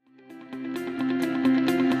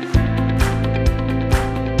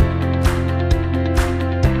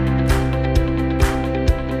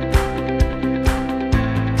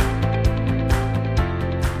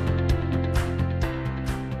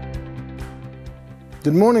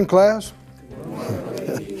Good morning, class.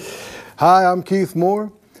 Hi, I'm Keith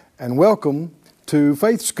Moore, and welcome to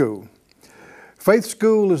Faith School. Faith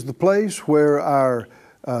School is the place where our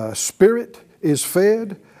spirit is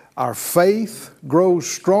fed, our faith grows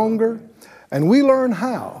stronger, and we learn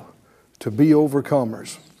how to be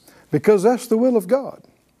overcomers, because that's the will of God.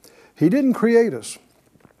 He didn't create us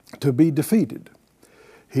to be defeated.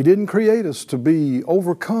 He didn't create us to be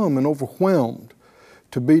overcome and overwhelmed,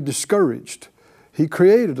 to be discouraged. He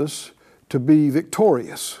created us to be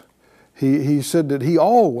victorious. He said that He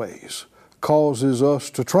always causes us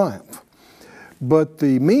to triumph. But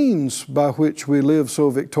the means by which we live so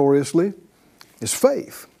victoriously is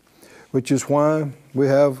faith, which is why we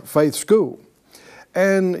have Faith School.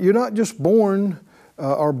 And you're not just born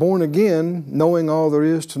or born again knowing all there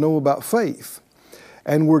is to know about faith.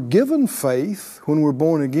 And we're given faith when we're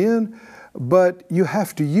born again, but you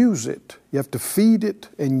have to use it. You have to feed it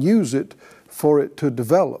and use it for it to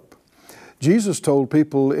develop. Jesus told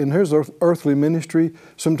people in His earthly ministry,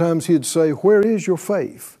 sometimes He'd say, "Where is your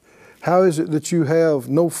faith? How is it that you have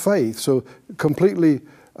no faith?" So completely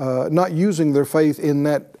not using their faith in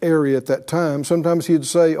that area at that time. Sometimes He'd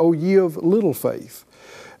say, "Oh, ye of little faith."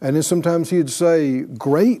 And then sometimes He'd say,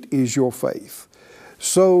 "Great is your faith."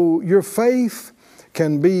 So your faith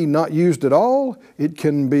can be not used at all. It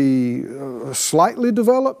can be slightly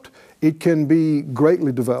developed. It can be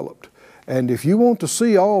greatly developed. And if you want to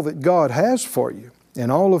see all that God has for you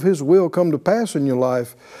and all of His will come to pass in your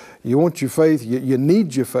life, you want your faith, you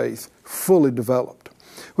need your faith fully developed.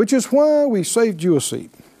 Which is why we saved you a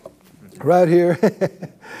seat right here.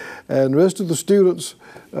 And the rest of the students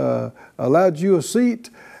allowed you a seat.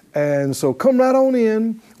 And so come right on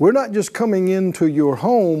in. We're not just coming into your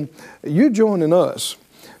home, you're joining us.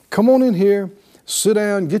 Come on in here, sit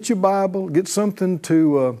down, get your Bible, get something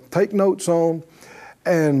to take notes on,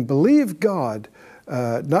 and believe God,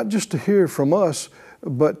 not just to hear from us,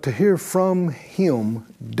 but to hear from Him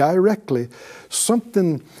directly,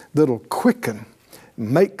 something that'll quicken,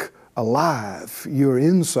 make alive your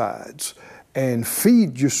insides, and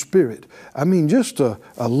feed your spirit. I mean, just a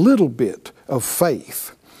little bit of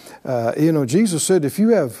faith. Jesus said, if you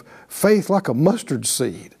have faith like a mustard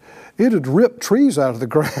seed, it'd rip trees out of the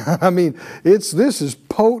ground. I mean, this is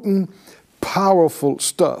potent, powerful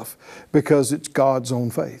stuff because it's God's own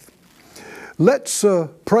faith. Let's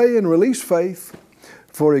pray and release faith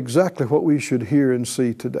for exactly what we should hear and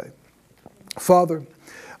see today. Father,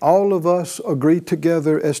 all of us agree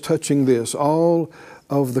together as touching this, all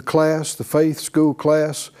of the class, the Faith School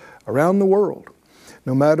class around the world.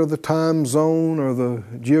 No matter the time zone or the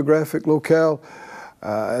geographic locale,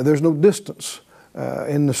 there's no distance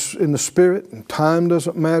in the Spirit, and time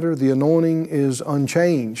doesn't matter. The anointing is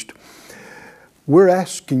unchanged. We're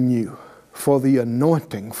asking you for the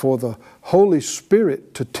anointing, for the Holy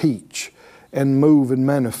Spirit to teach and move and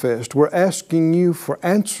manifest. We're asking you for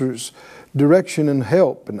answers, direction and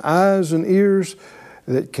help, and eyes and ears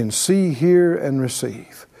that can see, hear, and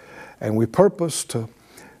receive. And we purpose to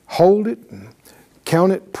hold it and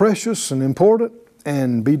count it precious and important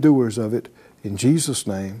and be doers of it. In Jesus'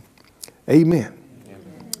 name, amen.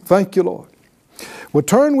 Amen. Thank you, Lord. Well,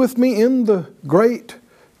 turn with me in the great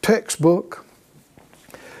textbook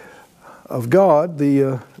of God,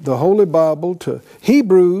 the Holy Bible, to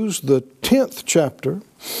Hebrews, the 10th chapter,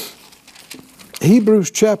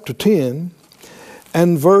 Hebrews chapter 10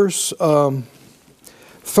 and verse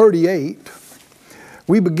 38.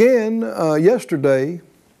 We began yesterday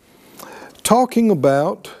talking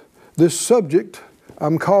about this subject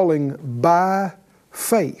I'm calling by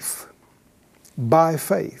faith. By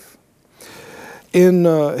faith. In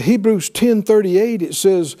Hebrews 10:38 it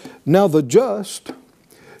says, "Now the just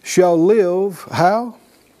shall live," how?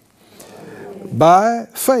 By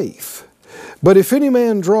faith. "But if any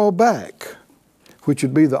man draw back," which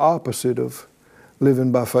would be the opposite of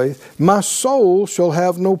living by faith, "my soul shall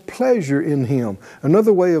have no pleasure in him."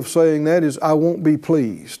 Another way of saying that is, I won't be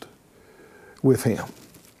pleased with him.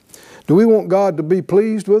 Do we want God to be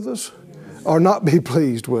pleased with us or not be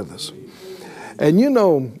pleased with us? And you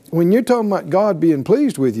know, when you're talking about God being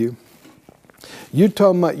pleased with you, you're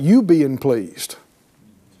talking about you being pleased.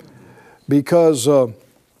 Because, the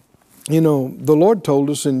Lord told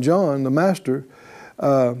us in John, the Master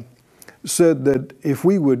said that if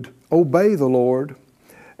we would obey the Lord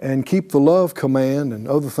and keep the love command and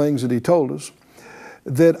other things that He told us,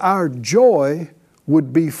 that our joy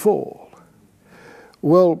would be full.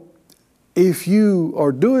 Well, if you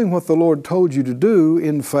are doing what the Lord told you to do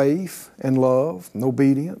in faith and love and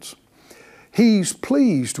obedience, He's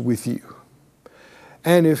pleased with you.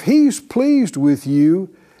 And if He's pleased with you,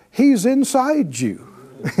 He's inside you.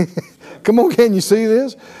 Come on, can you see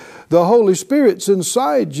this? The Holy Spirit's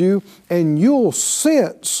inside you, and you'll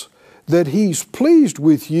sense that He's pleased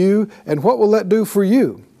with you, and what will that do for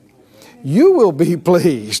you? You will be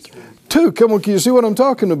pleased too. Come on, can you see what I'm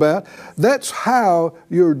talking about? That's how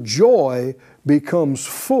your joy becomes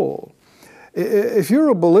full. If you're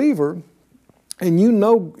a believer and you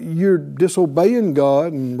know you're disobeying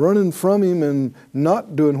God and running from Him and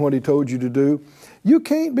not doing what He told you to do, you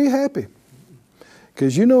can't be happy.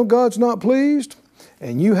 Because you know God's not pleased,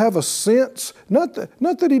 and you have a sense, not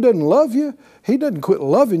that He doesn't love you. He doesn't quit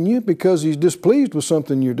loving you because He's displeased with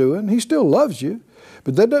something you're doing. He still loves you.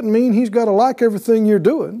 But that doesn't mean He's got to like everything you're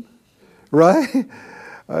doing, right?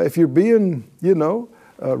 If you're being,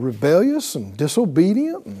 rebellious and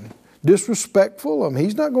disobedient and disrespectful,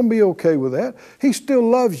 He's not going to be okay with that. He still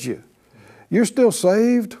loves you. You're still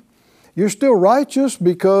saved. You're still righteous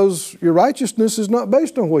because your righteousness is not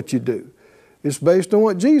based on what you do. It's based on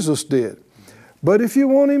what Jesus did. But if you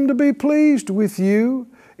want Him to be pleased with you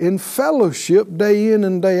in fellowship day in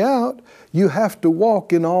and day out, you have to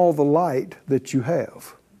walk in all the light that you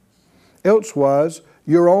have. Elsewise,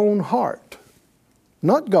 your own heart,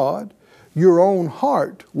 not God, your own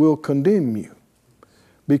heart will condemn you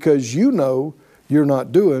because you know you're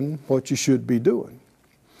not doing what you should be doing.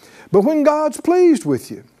 But when God's pleased with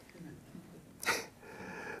you,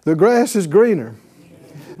 the grass is greener,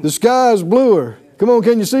 the sky is bluer. Come on,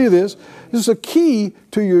 can you see this? This is a key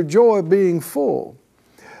to your joy being full.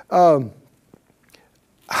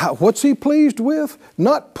 What's He pleased with?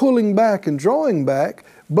 Not pulling back and drawing back,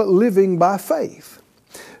 but living by faith.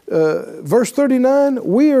 Verse 39,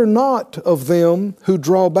 we are not of them who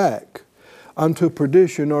draw back unto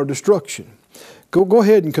perdition or destruction. Go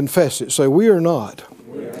ahead and confess it. Say, we are not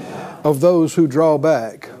of those who draw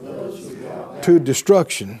back to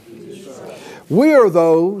destruction. We are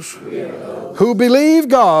those who believe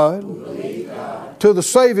God to the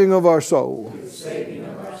saving of our soul.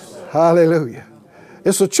 Hallelujah.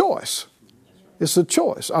 It's a choice. It's a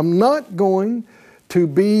choice. I'm not going to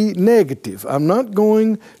be negative. I'm not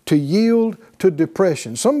going to yield to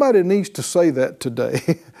depression. Somebody needs to say that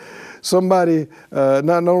today. Somebody,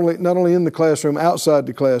 not only in the classroom, outside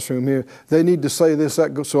the classroom here, they need to say this.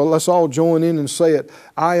 So let's all join in and say it.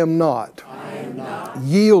 I am not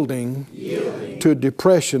yielding to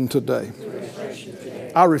depression today.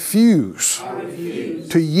 I refuse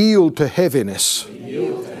to yield to heaviness.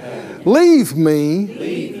 Leave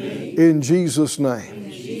me in Jesus' name.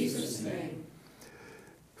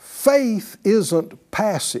 Faith isn't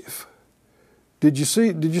passive. Did you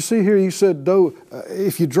see here he said,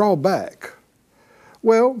 if you draw back?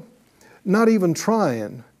 Well, not even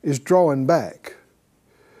trying is drawing back.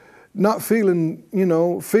 Not feeling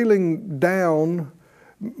down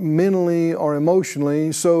mentally or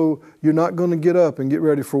emotionally, so you're not going to get up and get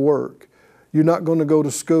ready for work. You're not going to go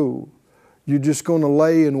to school. You're just going to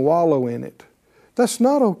lay and wallow in it. That's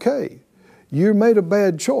not okay. You made a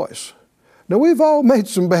bad choice. Now, we've all made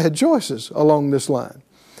some bad choices along this line,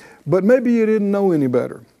 but maybe you didn't know any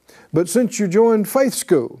better. But since you joined Faith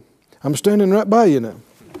School, I'm standing right by you now,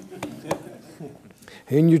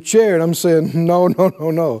 in your chair, and I'm saying,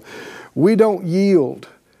 no. We don't yield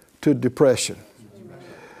to depression.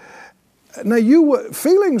 Now,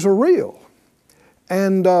 feelings are real,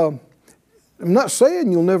 and I'm not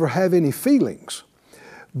saying you'll never have any feelings,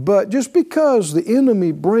 but just because the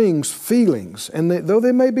enemy brings feelings, and though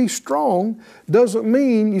they may be strong, doesn't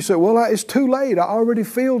mean you say, well, it's too late. I already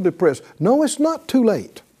feel depressed. No, it's not too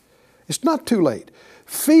late. It's not too late.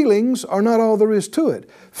 Feelings are not all there is to it.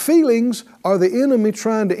 Feelings are the enemy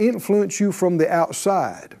trying to influence you from the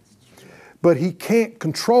outside, but he can't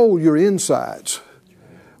control your insides.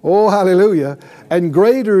 Oh, hallelujah. And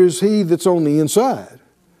greater is he that's on the inside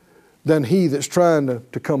than he that's trying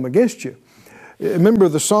to come against you. Remember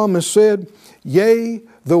the psalmist said, yea,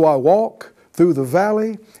 though I walk through the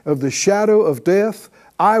valley of the shadow of death,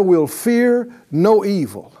 I will fear no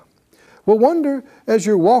evil. Well, wonder as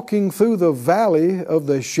you're walking through the valley of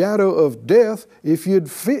the shadow of death if you'd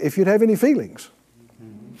have any feelings.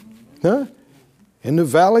 Huh? In the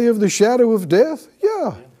valley of the shadow of death?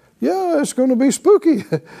 Yeah, it's going to be spooky.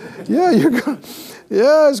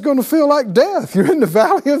 It's going to feel like death. You're in the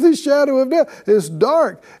valley of the shadow of death. It's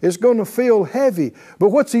dark. It's going to feel heavy. But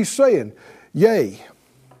what's he saying? Yea,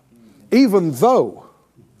 even though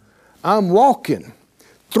I'm walking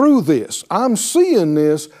through this, I'm seeing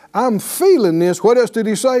this, I'm feeling this, what else did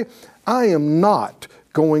he say? I am not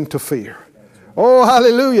going to fear. Oh,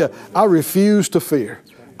 hallelujah. I refuse to fear.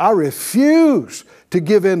 I refuse to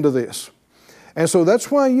give in to this. And so that's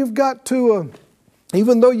why you've got to,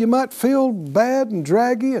 even though you might feel bad and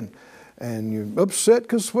draggy and you're upset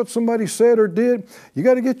because what somebody said or did, you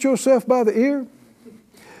got to get yourself by the ear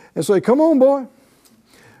and say, come on, boy.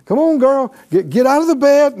 Come on, girl. Get out of the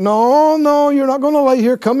bed. No, you're not going to lay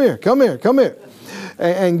here. Come here.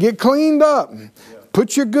 And get cleaned up.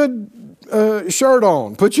 Put your good shirt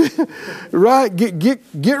on. Get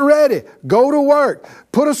ready. Go to work.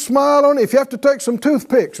 Put a smile on it. If you have to take some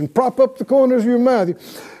toothpicks and prop up the corners of your mouth,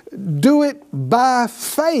 do it by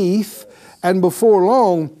faith, and before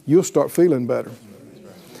long, you'll start feeling better.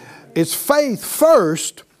 It's faith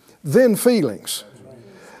first, then feelings.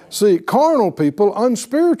 See, carnal people,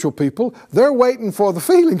 unspiritual people, they're waiting for the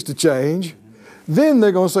feelings to change. Then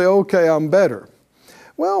they're going to say, okay, I'm better.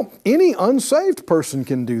 Well, any unsaved person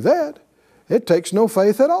can do that. It takes no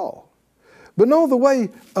faith at all. But no, the way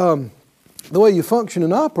you function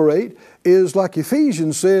and operate is like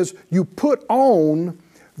Ephesians says, you put on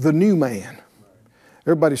the new man.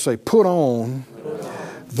 Everybody say, put on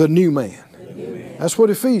the new man. That's what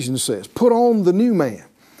Ephesians says. Put on the new man.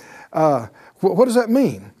 What does that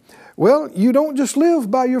mean? Well, you don't just live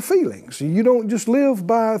by your feelings. You don't just live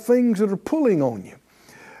by things that are pulling on you.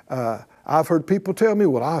 I've heard people tell me,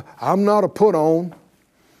 well, I'm not a put on.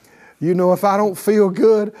 You know, if I don't feel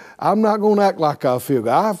good, I'm not going to act like I feel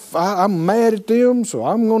good. I'm mad at them, so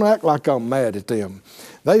I'm going to act like I'm mad at them.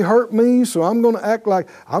 They hurt me, so I'm going to act like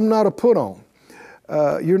I'm not a put on.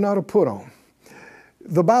 You're not a put on.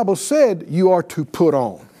 The Bible said you are to put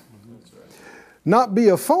on. Not be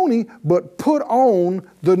a phony, but put on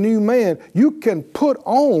the new man. You can put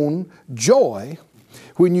on joy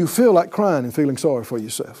when you feel like crying and feeling sorry for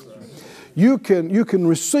yourself. You can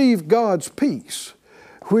receive God's peace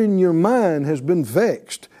when your mind has been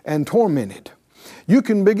vexed and tormented. You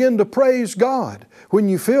can begin to praise God when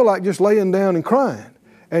you feel like just laying down and crying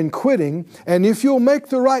and quitting. And if you'll make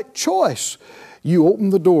the right choice, you open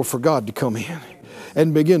the door for God to come in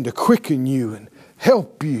and begin to quicken you and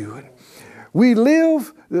help you. We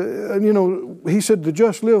live, he said the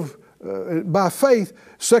just live by faith.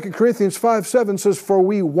 2 Corinthians 5:7 says, for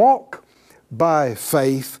we walk by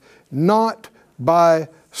faith, not by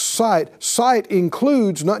sight. Sight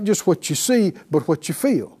includes not just what you see, but what you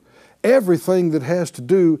feel. Everything that has to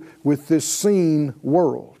do with this seen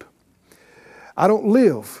world. I don't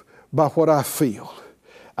live by what I feel.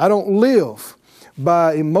 I don't live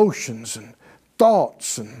by emotions and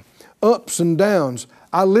thoughts and ups and downs.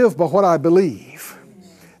 I live by what I believe.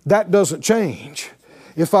 That doesn't change.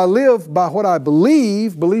 If I live by what I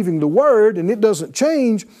believe, believing the Word, and it doesn't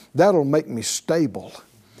change, that'll make me stable.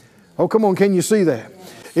 Oh, come on, can you see that?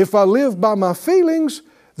 If I live by my feelings,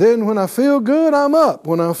 then when I feel good, I'm up.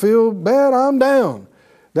 When I feel bad, I'm down.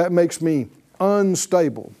 That makes me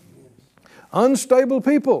unstable. Unstable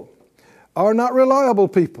people are not reliable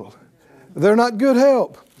people. They're not good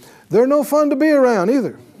help. They're no fun to be around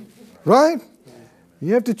either. Right?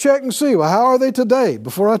 You have to check and see, well, how are they today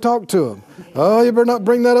before I talk to them? Oh, you better not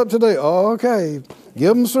bring that up today. Oh, okay.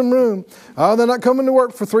 Give them some room. Oh, they're not coming to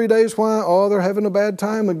work for 3 days. Why? Oh, they're having a bad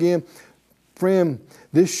time again. Friend,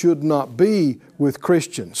 this should not be with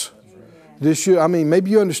Christians. Maybe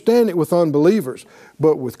you understand it with unbelievers,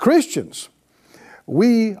 but with Christians,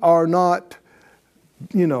 we are not,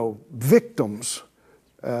 victims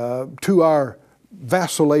to our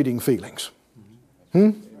vacillating feelings.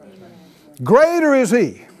 Greater is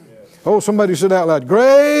He. Oh, somebody said out loud,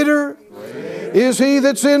 greater is He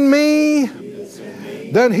that's in me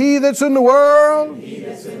than he that's in the world.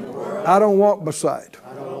 I don't walk by sight.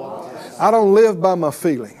 I don't live by my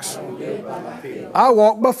feelings. I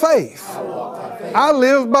walk by faith. I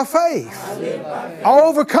live by faith. I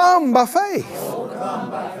overcome by faith.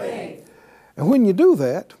 And when you do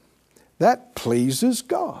that, that pleases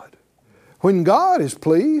God. When God is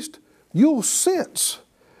pleased, you'll sense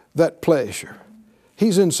that pleasure.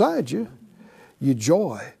 He's inside you. Your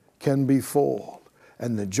joy can be full.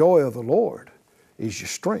 And the joy of the Lord is your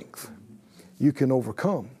strength. You can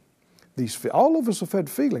overcome these feelings. All of us have had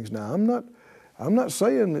feelings now. I'm not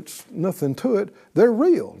saying it's nothing to it. They're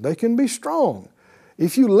real. They can be strong.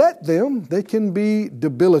 If you let them, they can be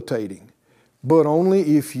debilitating. But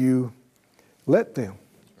only if you let them.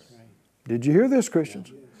 Did you hear this,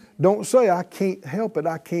 Christians? Don't say, I can't help it,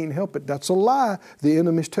 I can't help it. That's a lie. The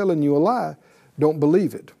enemy's telling you a lie. Don't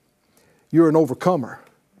believe it. You're an overcomer.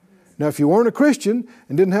 Now, if you weren't a Christian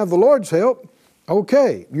and didn't have the Lord's help,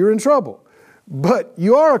 okay, you're in trouble. But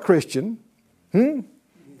you are a Christian.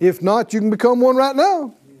 If not, you can become one right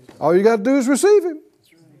now. All you got to do is receive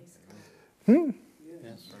Him.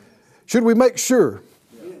 Should we make sure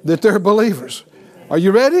that they're believers? Are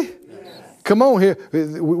you ready? Come on here.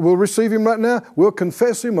 We'll receive Him right now. We'll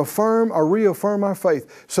confess Him, affirm or reaffirm our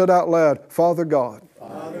faith. Said out loud, Father God,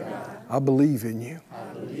 I believe in you.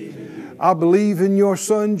 I believe in your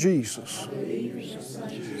Son Jesus,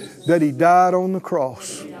 that He died on the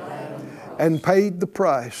cross and paid the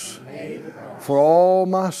price for all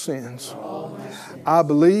my sins. I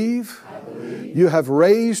believe you have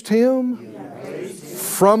raised Him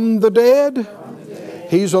from the dead.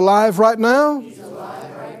 He's alive right now.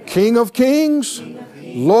 King of kings,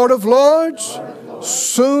 Lord of lords,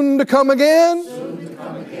 soon to come again.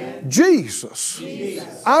 Jesus,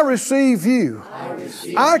 I receive you.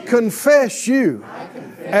 I confess you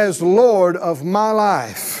as Lord of my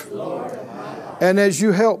life. And as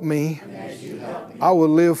you help me, I will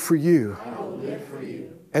live for you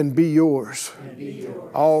and be yours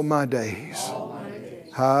all my days.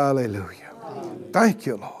 Hallelujah. Thank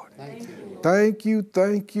you, Lord. Thank you,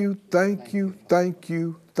 thank you, thank you, thank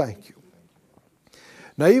you, thank you.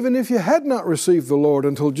 Now, even if you had not received the Lord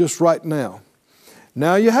until just right now,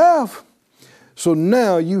 now you have. So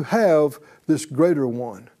now you have this greater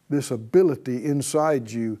one, this ability inside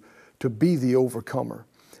you to be the overcomer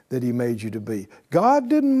that He made you to be. God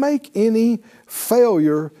didn't make any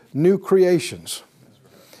failure new creations.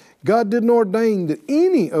 God didn't ordain that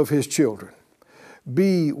any of His children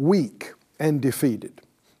be weak and defeated.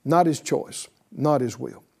 Not His choice, not His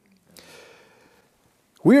will.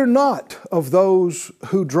 We are not of those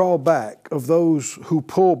who draw back, of those who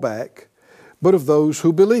pull back, but of those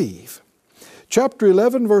who believe. Chapter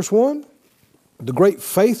 11, verse 1, the great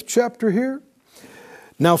faith chapter here.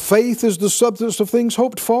 Now faith is the substance of things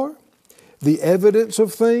hoped for, the evidence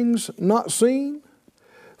of things not seen.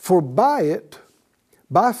 For by it,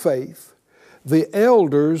 by faith, the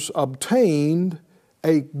elders obtained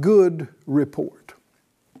a good report.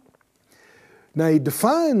 Now he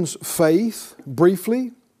defines faith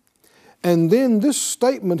briefly, and then this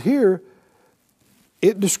statement here,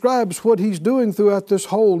 it describes what he's doing throughout this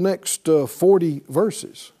whole next 40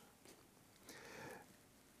 verses.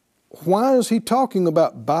 Why is he talking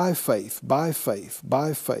about by faith, by faith,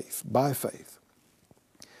 by faith, by faith?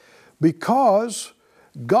 Because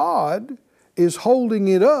God is holding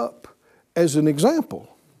it up as an example.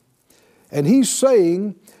 And He's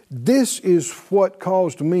saying, this is what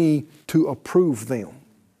caused me to approve them.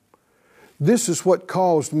 This is what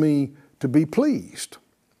caused me to be pleased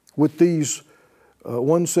with these,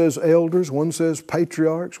 one says elders, one says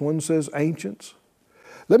patriarchs, one says ancients.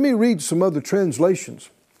 Let me read some other translations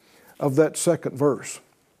of that second verse.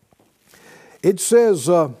 It says,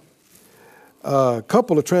 a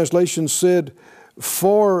couple of translations said,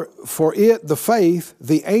 for it, the faith,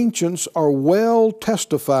 the ancients are well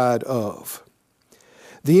testified of.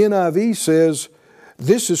 The NIV says,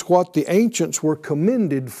 this is what the ancients were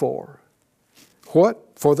commended for. What?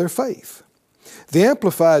 For their faith. The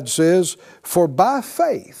Amplified says, for by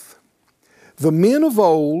faith, the men of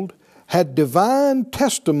old had divine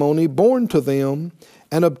testimony borne to them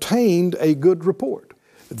and obtained a good report.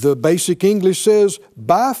 The Basic English says,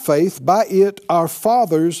 by faith, by it, our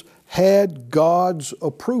fathers had God's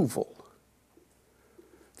approval.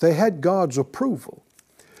 They had God's approval.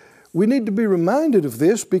 We need to be reminded of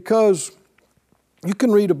this because you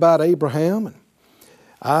can read about Abraham and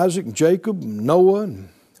Isaac and Jacob and Noah and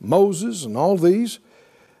Moses and all these,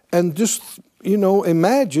 and just,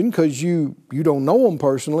 imagine, because you don't know them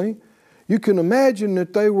personally, you can imagine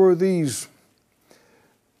that they were these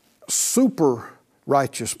super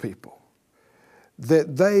righteous people.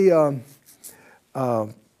 That they're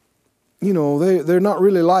not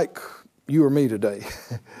really like you or me today.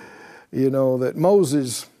 That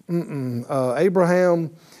Moses,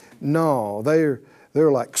 Abraham, no, they're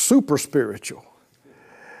like super spiritual.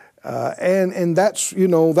 And that's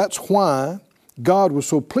why God was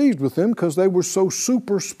so pleased with them, because they were so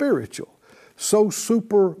super spiritual, so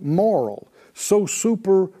super moral, so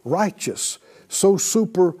super righteous, so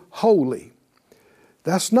super holy.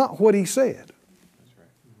 That's not what He said.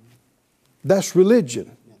 That's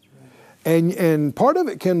religion. And part of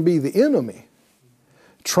it can be the enemy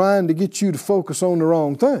trying to get you to focus on the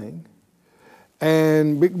wrong thing.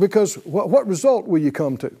 And because what result will you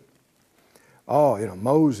come to? Oh,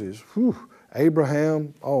 Moses,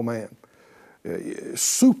 Abraham, oh man,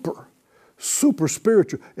 super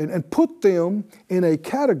spiritual. And put them in a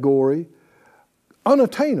category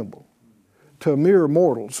unattainable to mere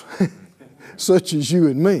mortals such as you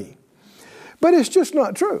and me. But it's just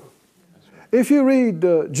not true. If you read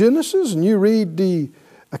Genesis and you read the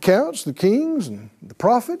accounts, the kings and the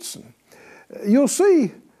prophets, you'll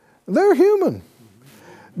see they're human.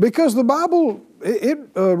 Because the Bible, it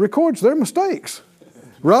records their mistakes,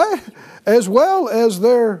 right? As well as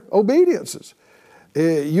their obediences.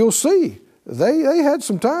 You'll see they had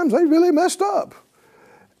some times they really messed up.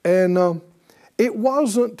 And it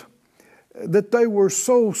wasn't that they were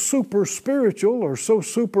so super spiritual or so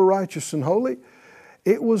super righteous and holy.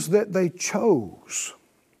 It was that they chose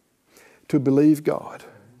to believe God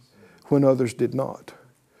when others did not.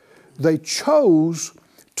 They chose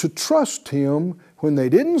to trust Him when they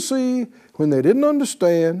didn't see, when they didn't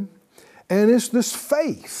understand. And it's this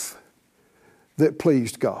faith that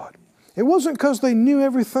pleased God. It wasn't because they knew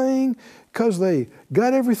everything, because they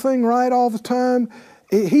got everything right all the time.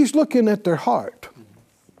 He's looking at their heart.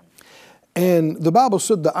 And the Bible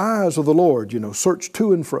said the eyes of the Lord, search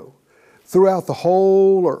to and fro throughout the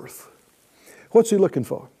whole earth. What's He looking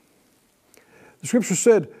for? The Scripture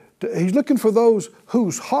said He's looking for those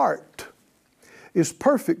whose heart is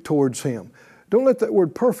perfect towards Him. Don't let that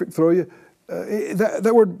word perfect throw you.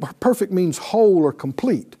 That word perfect means whole or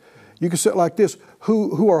complete. You can say it like this,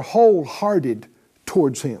 who are wholehearted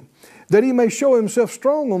towards Him, that He may show Himself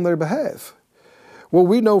strong on their behalf. Well,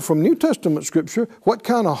 we know from New Testament Scripture what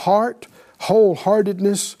kind of heart,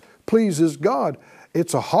 wholeheartedness pleases God.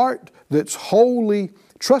 It's a heart that's wholly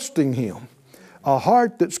trusting Him, a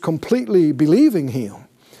heart that's completely believing Him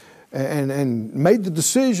and made the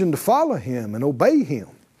decision to follow Him and obey Him.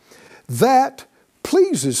 That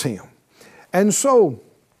pleases Him. And so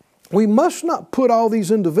we must not put all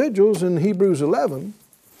these individuals in Hebrews 11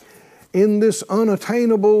 in this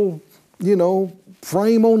unattainable,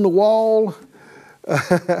 frame on the wall,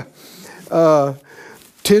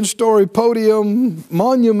 10-story podium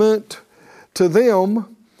monument to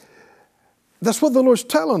them. That's what the Lord's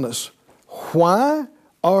telling us. Why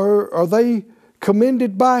are they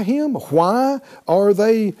commended by Him? Why are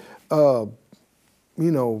they,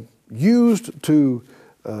 used to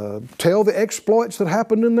tell the exploits that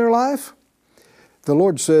happened in their life? The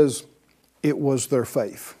Lord says it was their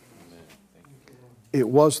faith. It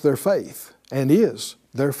was their faith and is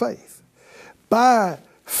their faith. By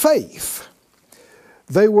faith,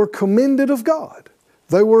 they were commended of God.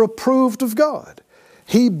 They were approved of God.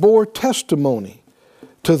 He bore testimony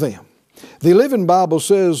to them. The Living Bible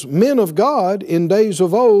says men of God in days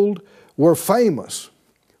of old were famous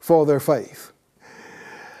for their faith.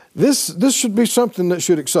 This should be something that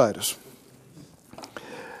should excite us.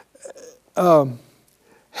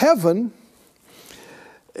 Heaven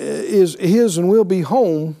is and will be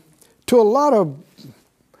home to a lot of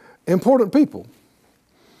important people.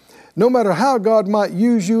 No matter how God might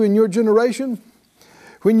use you in your generation,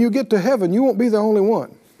 when you get to heaven, you won't be the only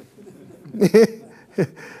one.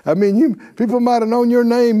 I mean, people might have known your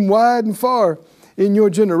name wide and far in your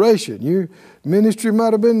generation. Your ministry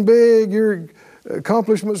might have been big, your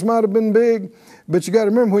accomplishments might have been big, but you got to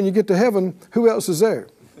remember when you get to heaven, who else is there?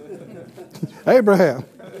 Abraham,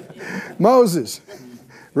 Moses,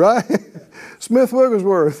 right? Smith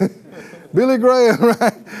Wigglesworth, Billy Graham,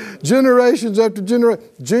 right? Generations after generation.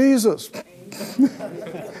 Jesus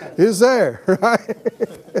is there, right?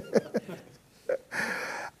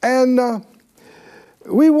 And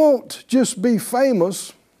we won't just be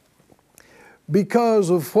famous because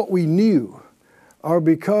of what we knew or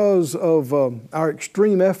because of our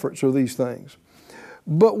extreme efforts or these things.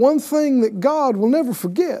 But one thing that God will never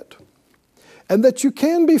forget and that you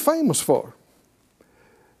can be famous for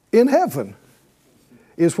in heaven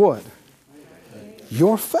is what?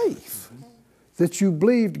 Your faith. That you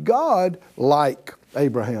believed God like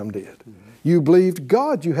Abraham did. You believed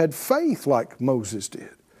God. You had faith like Moses did.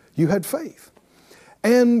 You had faith.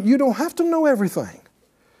 And you don't have to know everything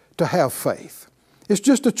to have faith. It's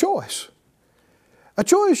just a choice. A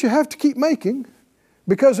choice you have to keep making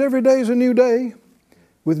because every day is a new day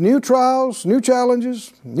with new trials, new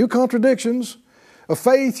challenges, new contradictions. A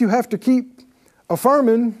faith you have to keep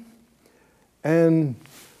affirming and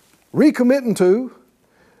recommitting to,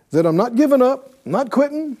 that I'm not giving up, not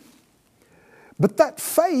quitting. But that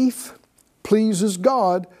faith pleases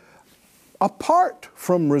God apart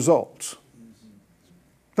from results.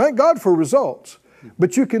 Thank God for results,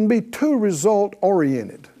 but you can be too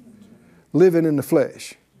result-oriented, living in the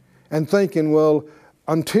flesh, and thinking, well,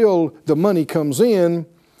 until the money comes in,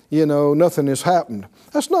 nothing has happened.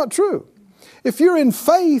 That's not true. If you're in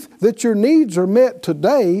faith that your needs are met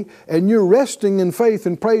today and you're resting in faith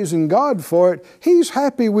and praising God for it, He's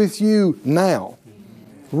happy with you now,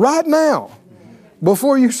 right now,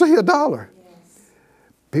 before you see a dollar.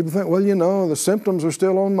 People think, well, the symptoms are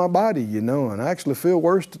still on my body, and I actually feel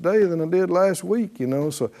worse today than I did last week,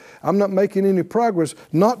 so I'm not making any progress.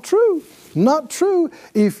 Not true. Not true.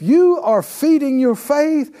 If you are feeding your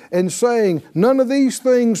faith and saying, none of these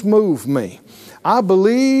things move me. I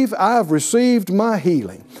believe I've received my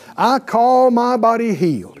healing. I call my body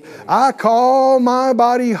healed. I call my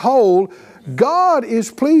body whole. God is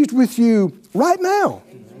pleased with you right now.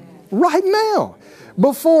 Right now.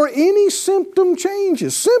 before any symptom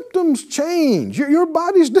changes. Symptoms change. Your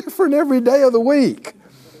body's different every day of the week.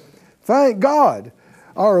 Thank God.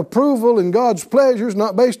 Our approval and God's pleasure is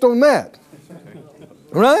not based on that.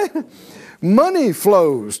 Right? Money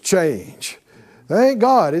flows change. Thank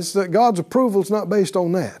God. It's that God's approval is not based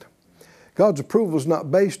on that. God's approval is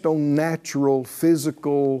not based on natural,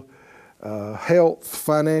 physical, health,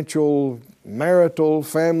 financial, marital,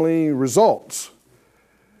 family results.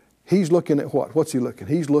 He's looking at what? What's He looking?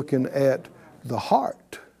 He's looking at the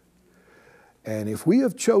heart. And if we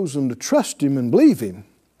have chosen to trust Him and believe Him,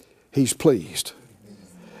 He's pleased.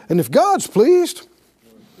 And if God's pleased,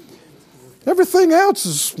 everything else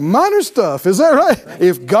is minor stuff. Is that right?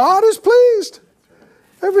 If God is pleased,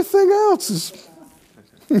 everything else is...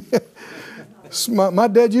 My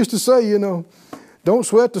dad used to say, you know, don't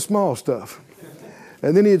sweat the small stuff.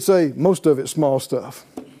 And then he'd say, most of it's small stuff.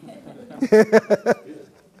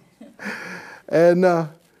 And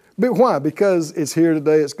but why? Because it's here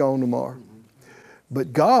today, it's gone tomorrow.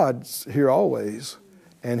 But God's here always,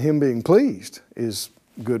 and Him being pleased is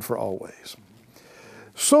good for always.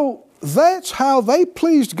 So that's how they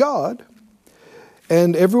pleased God,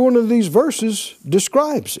 and every one of these verses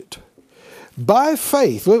describes it. By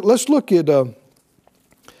faith, let's look at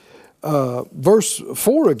verse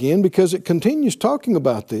 4 again, because it continues talking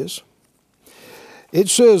about this. It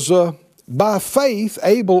says, by faith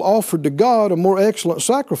Abel offered to God a more excellent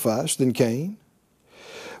sacrifice than Cain,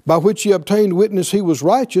 by which he obtained witness he was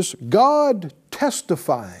righteous, God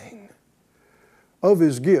testifying of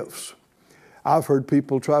his gifts. I've heard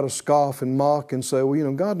people try to scoff and mock and say, well, you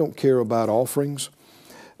know, God don't care about offerings.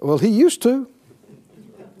 Well, He used to.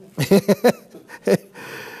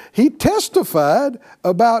 He testified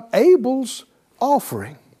about Abel's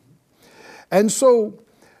offering. And so,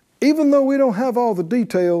 even though we don't have all the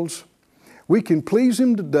details, we can please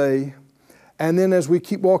Him today, and then as we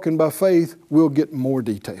keep walking by faith, we'll get more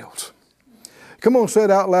details. Come on, say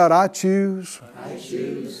it out loud. I choose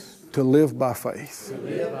to live by faith,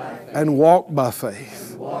 and walk by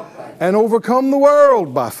faith, and overcome the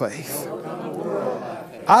world by faith.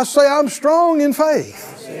 I say I'm strong in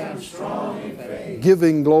faith,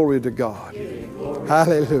 giving glory to God.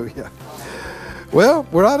 Hallelujah. Well,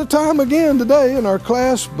 we're out of time again today in our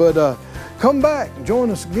class, but come back, join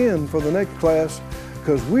us again for the next class,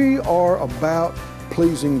 because we are about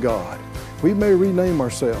pleasing God. We may rename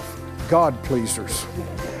ourselves God Pleasers.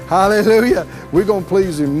 Hallelujah. We're going to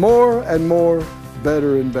please Him more and more,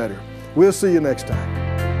 better and better. We'll see you next time.